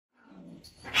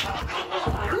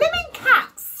Blimmin'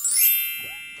 cats!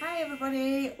 Hi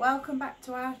everybody, welcome back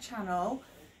to our channel.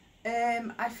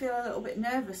 I feel a little bit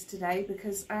nervous today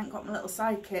because I haven't got my little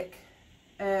sidekick.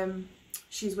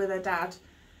 She's with her dad,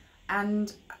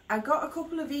 and I got a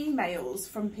couple of emails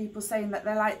from people saying that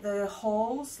they like the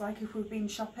hauls, like if we've been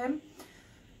shopping.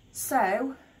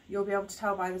 So you'll be able to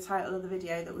tell by the title of the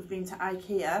video that we've been to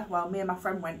Ikea. Well, me and my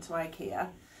friend went to Ikea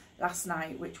last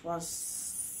night, which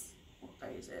was, what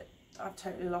day is it? I've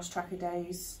totally lost track of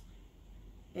days.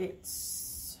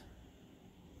 It's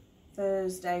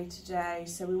Thursday today,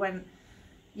 so we went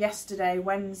yesterday,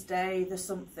 Wednesday the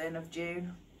something of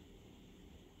June,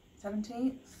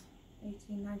 17th, 18th,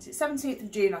 19th, 17th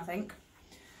of June I think.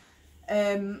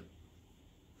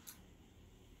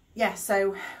 Yeah,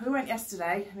 so we went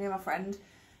yesterday, me and my friend.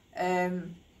 I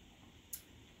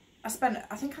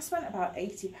think I spent about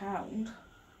 £80,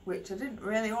 which I didn't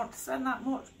really want to spend that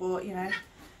much, but you know,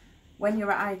 when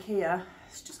you're at Ikea,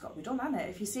 it's just got to be done, hasn't it?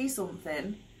 If you see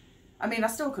something, I mean, I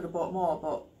still could have bought more,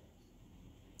 but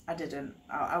I didn't.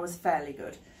 I was fairly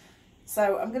good.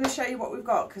 So I'm going to show you what we've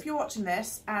got, because if you're watching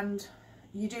this and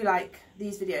you do like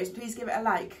these videos, please give it a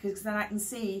like, because then I can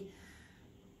see.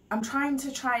 I'm trying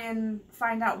and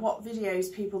find out what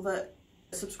videos people that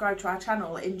subscribe to our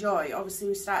channel enjoy. Obviously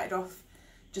we started off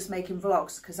just making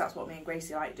vlogs because that's what me and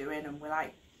Gracie like doing, and we're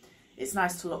like, it's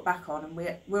nice to look back on, and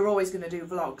we're always going to do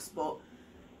vlogs, but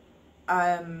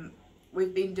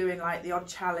we've been doing like the odd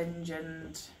challenge,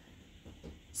 and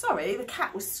sorry, the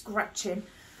cat was scratching.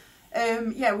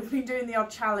 Yeah, we've been doing the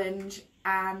odd challenge,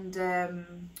 and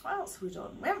what else have we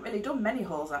done? We haven't really done many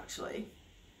hauls actually,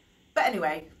 but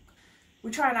anyway, we're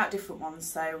trying out different ones,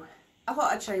 so I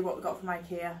thought I'd show you what we got from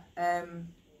Ikea. I'm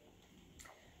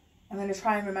going to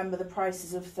try and remember the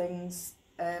prices of things.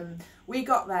 We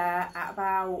got there at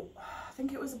about, I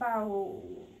think it was about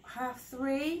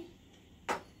 3:30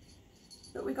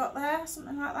 that we got there,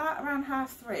 something like that, around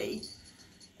 3:30.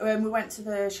 We went to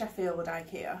the Sheffield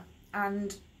Ikea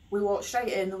and we walked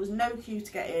straight in. There was no queue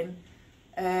to get in.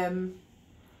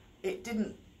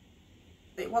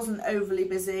 It wasn't overly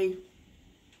busy.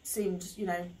 Seemed, you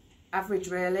know, average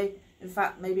really. In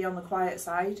fact, maybe on the quiet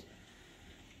side.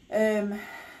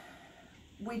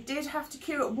 We did have to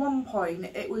queue at one point.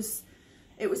 It was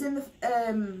in the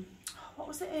what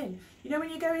was it in? You know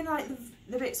when you go in like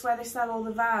the bits where they sell all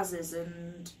the vases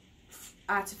and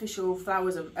artificial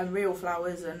flowers and real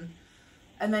flowers, and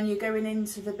then you're going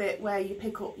into the bit where you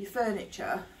pick up your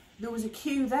furniture. There was a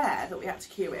queue there that we had to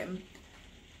queue in,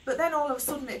 but then all of a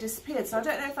sudden it disappeared. So I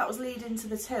don't know if that was leading to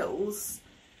the tills.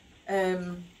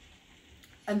 And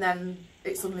then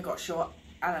it suddenly got shut,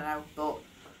 I don't know, but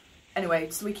anyway,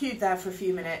 so we queued there for a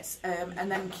few minutes, and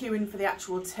then queuing for the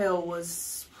actual till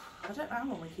was, I don't know how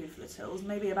long we queued for the tills,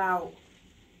 maybe about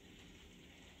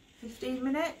 15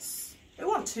 minutes. It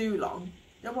wasn't too long,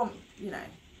 it wasn't, you know,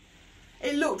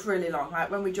 it looked really long, like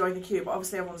when we joined the queue, but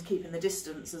obviously everyone's keeping the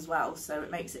distance as well, so it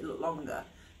makes it look longer,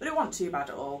 but it wasn't too bad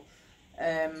at all.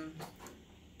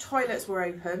 Toilets were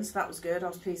open, so that was good, I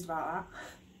was pleased about that,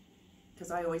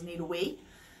 because I always need a wee.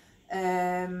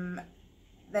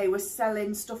 They were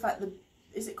selling stuff at the,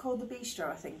 is it called the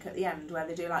bistro, I think, at the end, where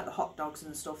they do like the hot dogs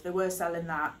and stuff. They were selling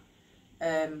that,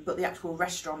 but the actual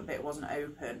restaurant bit wasn't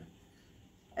open.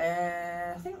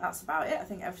 I think that's about it. I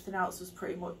think everything else was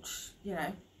pretty much, you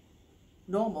know,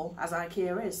 normal, as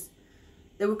Ikea is.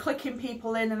 They were clicking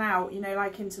people in and out, you know,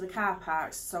 like into the car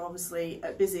parks, so obviously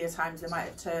at busier times they might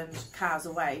have turned cars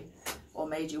away or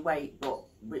made you wait, but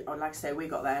like I say, we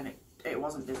got there and it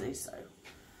wasn't busy,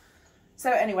 so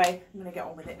anyway, I'm going to get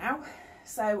on with it now.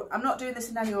 So I'm not doing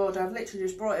this in any order, I've literally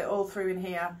just brought it all through in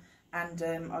here, and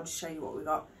I'll just show you what we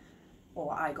got, or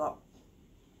what I got.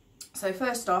 So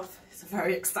first off, it's a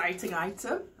very exciting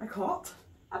item. I got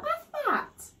a bath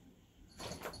mat.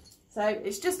 So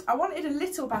it's just, I wanted a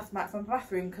little bath mat for my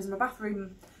bathroom, because my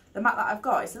bathroom, the mat that I've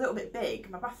got, is a little bit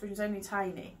big. My bathroom's only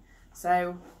tiny.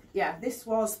 So yeah, this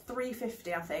was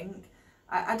 £3.50 I think.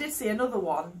 I did see another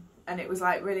one, and it was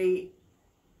like really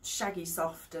shaggy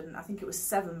soft, and I think it was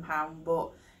 £7,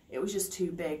 but it was just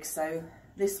too big, so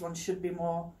this one should be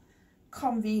more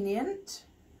convenient.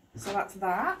 So that's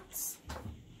that.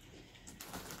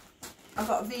 I've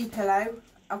got a V-pillow.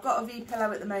 I've got a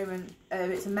V-pillow at the moment.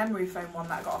 It's a memory foam one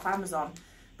that I got off Amazon,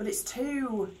 but it's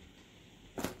too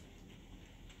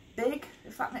big,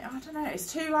 if that makes, I don't know,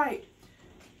 it's too like,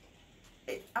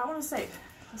 I want to say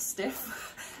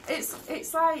stiff.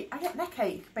 It's like, I get neck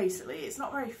ache basically. It's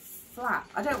not very flat.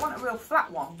 I don't want a real flat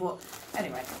one, but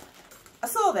anyway, I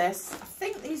saw this. I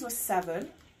think these were £7.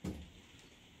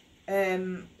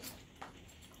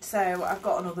 So I've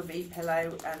got another V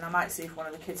pillow, and I might see if one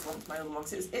of the kids wants my other one.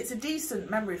 It's a decent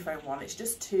memory foam one. It's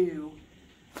just too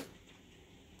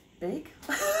big.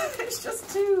 It's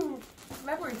just too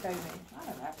memory foamy. I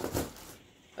don't know.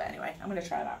 But anyway, I'm going to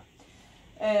try that.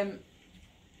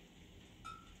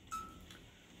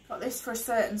 Got this for a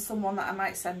certain someone that I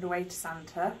might send away to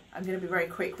Santa. I'm going to be very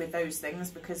quick with those things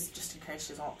because just in case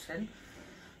she's watching.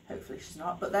 Hopefully she's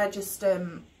not. But they're just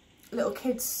little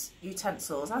kids'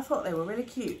 utensils. I thought they were really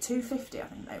cute. $2.50 I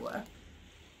think they were.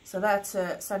 So they're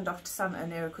to send off to Santa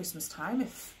near Christmas time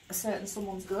if a certain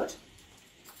someone's good.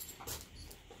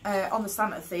 On the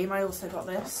Santa theme, I also got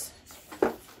this.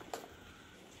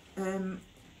 I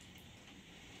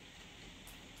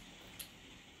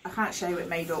can't show you it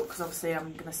made up because obviously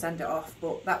I'm going to send it off,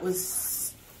 but that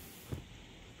was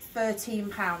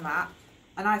 £13 that,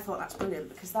 and I thought that's brilliant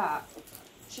because that,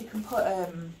 she can put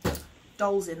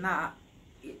dolls in that,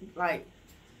 like,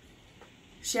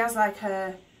 she has like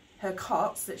her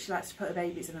cots that she likes to put her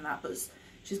babies in and that, but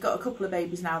she's got a couple of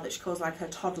babies now that she calls like her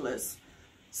toddlers,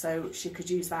 so she could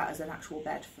use that as an actual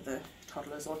bed for the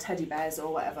toddlers, or teddy bears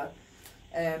or whatever.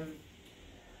 There's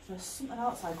something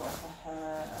else I got for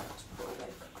her to put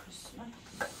away for Christmas.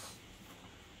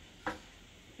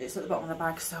 It's at the bottom of the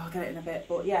bag, so I'll get it in a bit.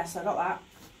 But yeah, so I got that.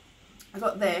 I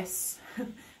got this.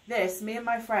 This, me and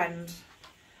my friend.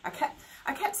 I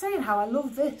kept saying how I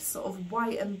love this sort of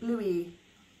white and bluey.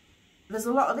 There's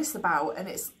a lot of this about, and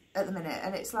it's at the minute,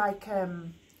 and it's like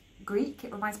Greek.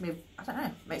 It reminds me of, I don't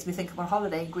know, makes me think of on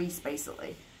holiday in Greece,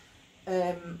 basically.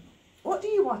 What do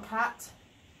you want, Kat?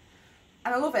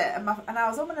 And I love it, and I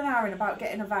was umming and ahhing about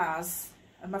getting a vase,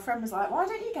 and my friend was like, why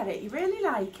don't you get it? You really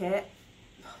like it.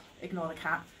 Ignore the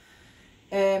cat.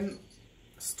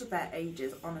 Stood there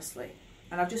ages, honestly.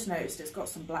 And I've just noticed it's got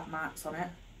some black marks on it.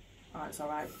 Oh, it's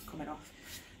alright, it's coming off.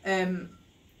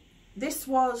 This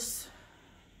was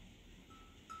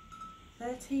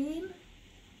 13?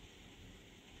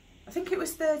 I think it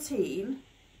was 13.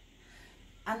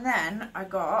 And then I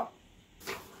got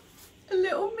a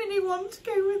little mini one to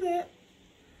go with it.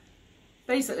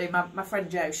 Basically, my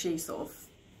friend Jo, she said,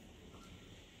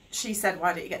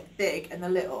 why don't you get the big and the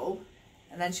little?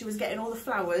 And then she was getting all the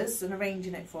flowers and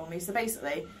arranging it for me. So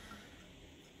basically,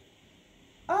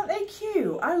 aren't they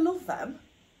cute? I love them.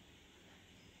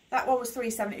 That one was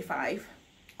 $3.75.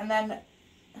 And then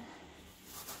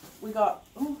we got,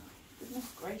 oh,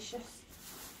 goodness gracious.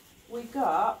 We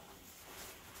got,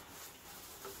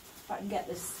 if I can get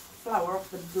this flower off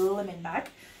the blimmin' bag.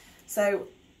 So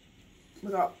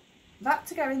we got that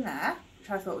to go in there, which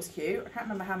I thought was cute. I can't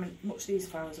remember how much these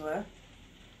flowers were.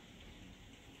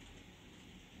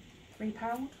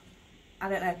 £3? I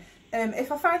don't know.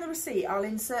 If I find the receipt, I'll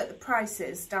insert the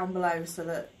prices down below so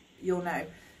that you'll know.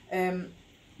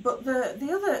 But the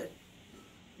other,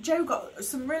 Jo got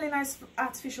some really nice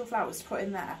artificial flowers to put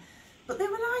in there, but they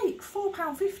were like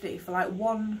 £4.50 for like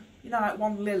one, you know, like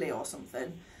one lily or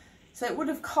something. So it would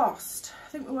have cost, I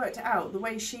think we worked it out, the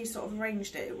way she sort of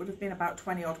arranged it, it would have been about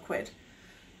 20 odd quid.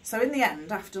 So in the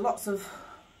end, after lots of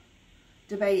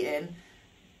debating,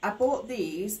 I bought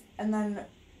these, and then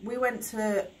we went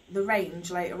to the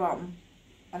range later on,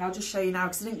 and I'll just show you now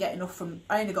because I didn't get enough from,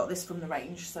 I only got this from the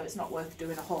range, so it's not worth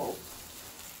doing a haul.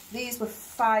 These were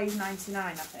 $5.99,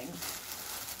 I think.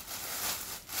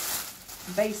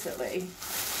 Basically,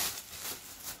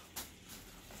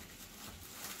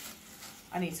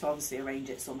 I need to obviously arrange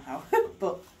it somehow,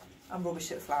 but I'm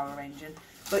rubbish at flower arranging.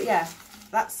 But yeah,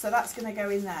 that's going to go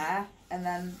in there, and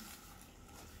then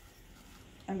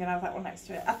I'm going to have that one next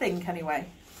to it, I think, anyway.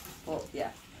 But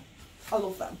yeah, I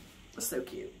love them. They're so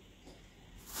cute.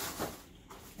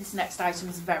 This next item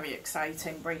is very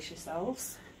exciting. Brace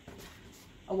yourselves.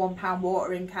 A £1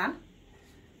 watering can.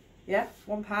 Yeah,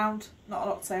 £1. Not a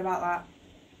lot to say about that.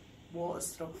 Water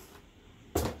stuff.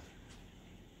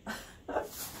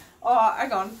 Oh,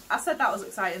 hang on. I said that was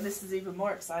exciting. This is even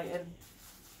more exciting.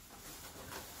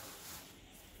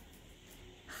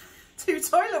 2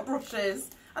 toilet brushes.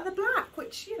 And they're black,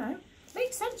 which, you know,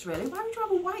 makes sense really. Why would you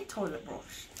have a white toilet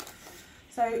brush?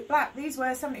 So, black. These were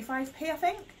 75p, I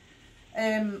think.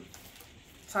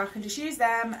 So I can just use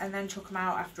them and then chuck them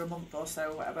out after a month or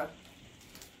so, whatever.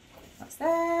 That's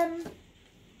them.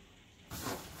 I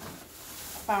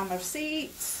found my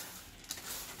receipts.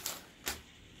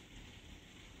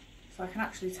 So I can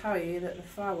actually tell you that the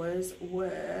flowers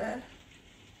were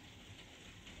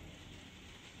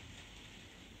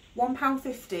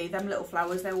 £1.50. Them little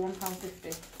flowers, they were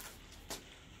 £1.50.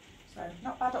 So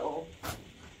not bad at all.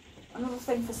 Another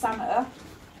thing for Santa,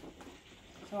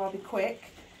 so I'll be quick.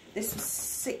 This was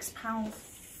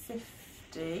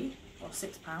 £6.50 or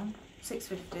 £6,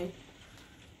 £6.50.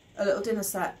 A little dinner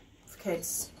set for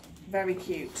kids. Very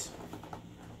cute.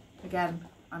 Again,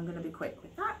 I'm going to be quick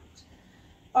with that.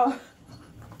 Oh,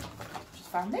 just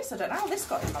found this. I don't know how this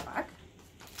got in my bag.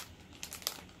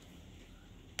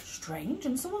 Strange,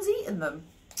 and someone's eaten them.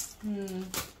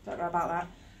 Don't know about that.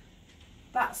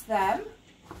 That's them.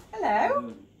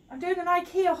 Hello. I'm doing an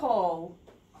Ikea haul.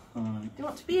 Do you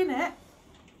want to be in it?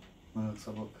 No, let's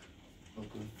have a look.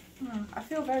 I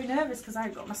feel very nervous because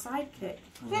I've got my sidekick.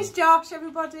 Here's Josh,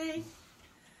 everybody.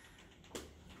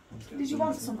 Did you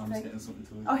want something? I'm just getting something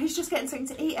to eat. Oh, he's just getting something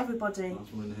to eat, everybody. I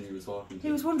was wondering who he was talking to.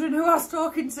 He was wondering who I was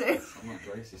talking to. I'm not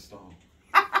Gracie style.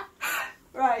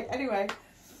 Right, anyway.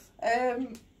 Why aren't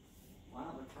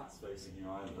the cats facing you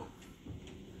either?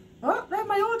 What? They're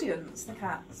my audience, the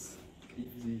cats.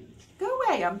 Keep his ears. Go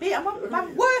away, I'm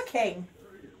working.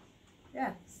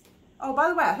 Yes. Oh, by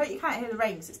the way, I hope you can't hear the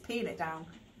rain because it's peeing it down.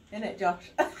 Isn't it, Josh?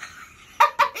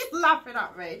 He's laughing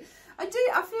at me. I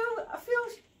feel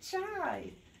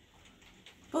shy.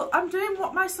 But I'm doing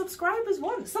what my subscribers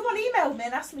want. Someone emailed me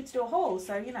and asked me to do a haul,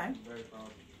 so, you know. I'm very proud of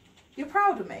you. You're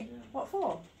proud of me? Yeah. What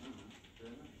for?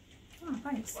 Oh,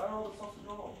 thanks. Where are all the sausage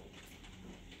rolls?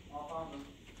 I found them.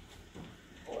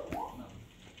 Watermelon.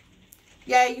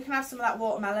 Yeah, you can have some of that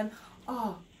watermelon.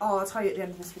 Oh, I'll tell you at the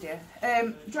end of this video.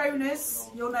 Droners,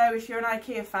 you'll know if you're an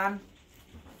Ikea fan.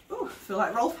 Oh, I feel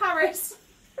like Rolf Harris.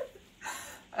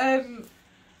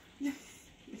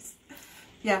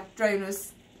 Yeah,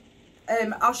 droners.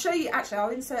 I'll show you, actually I'll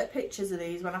insert pictures of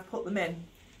these when I put them in.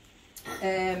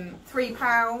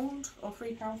 £3 or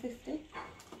 £3.50.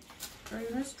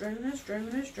 Droners.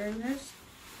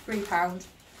 £3.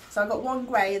 So I got one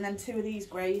grey and then two of these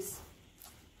greys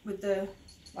with the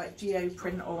like geo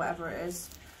print or whatever it is.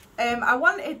 I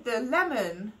wanted the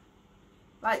lemon,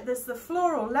 like there's the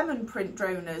floral lemon print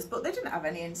droners, but they didn't have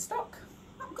any in stock.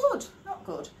 Not good, not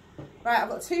good. Right, I've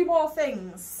got two more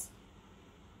things.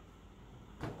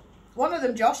 One of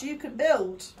them, Josh, you can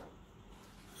build.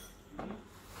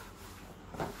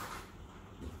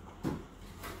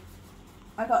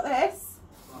 I got this.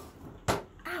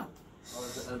 Ow. Oh,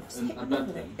 is it a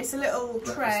bed thing? It's a little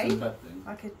tray. In bed thing?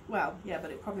 Like a, well, yeah,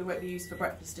 but it probably won't be used for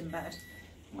breakfast in bed.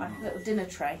 Like a little dinner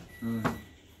tray.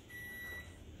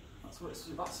 That's what it's.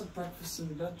 That's a breakfast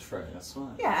in bed tray, I swear.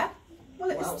 Yeah.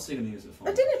 Well, what else are you going to use it for?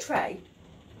 A dinner tray.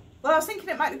 Well, I was thinking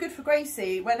it might be good for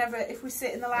Gracie whenever, if we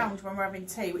sit in the lounge when we're having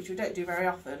tea, which we don't do very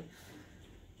often.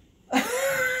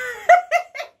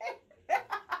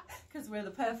 Because we're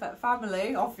the perfect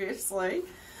family, obviously.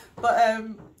 But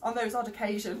on those odd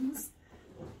occasions,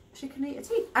 she can eat a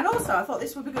tea. And also, I thought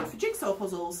this would be good for jigsaw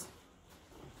puzzles.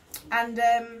 And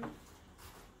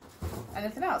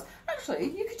anything else.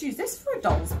 Actually, you could use this for a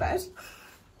doll's bed. It's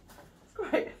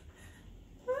great.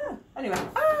 Anyway,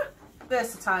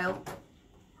 versatile.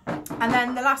 And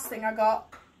then the last thing I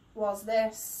got was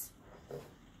this,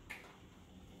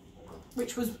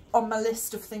 which was on my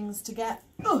list of things to get.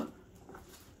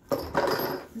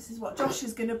 This is what Josh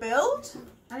is going to build,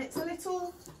 and it's a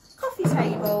little coffee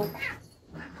table.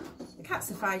 The cats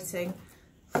are fighting.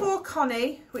 For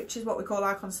Connie, which is what we call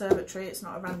our conservatory, it's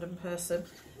not a random person,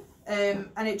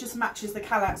 and it just matches the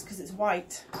calax because it's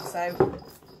white. So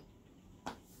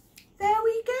there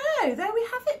we go, there we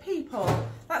have it, people.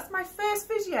 That's my first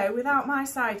video without my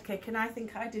sidekick, and I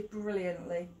think I did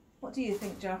brilliantly. What do you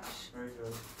think, Josh? Very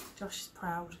good. Josh is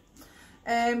proud.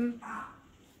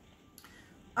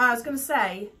 I was going to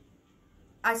say,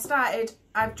 I've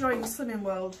joined Slimming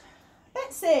World.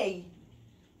 Betsy!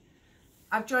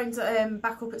 I've joined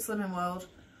back up at Slimming World.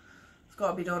 It's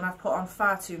got to be done. I've put on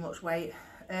far too much weight.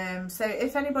 So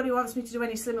if anybody wants me to do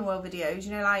any Slimming World videos,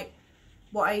 you know, like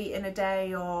what I eat in a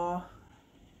day or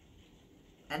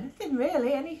anything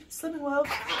really, any Slimming World.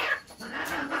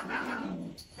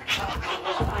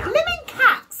 Blimmin'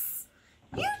 cats!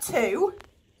 You two!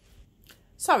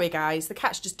 Sorry guys, the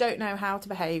cats just don't know how to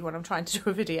behave when I'm trying to do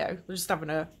a video. We're just having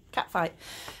a cat fight.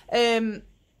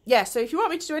 Yeah, so if you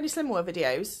want me to do any Slimming World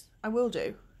videos, I will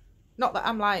do. Not that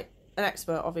I'm like an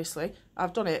expert, obviously.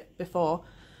 I've done it before.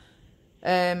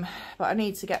 But I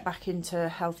need to get back into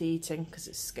healthy eating because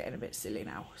it's getting a bit silly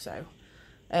now. So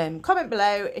comment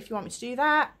below if you want me to do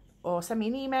that, or send me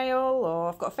an email, or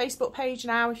I've got a Facebook page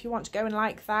now if you want to go and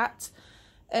like that.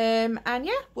 And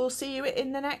yeah, we'll see you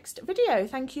in the next video.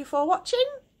 Thank you for watching,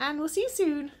 and we'll see you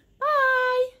soon.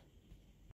 Bye!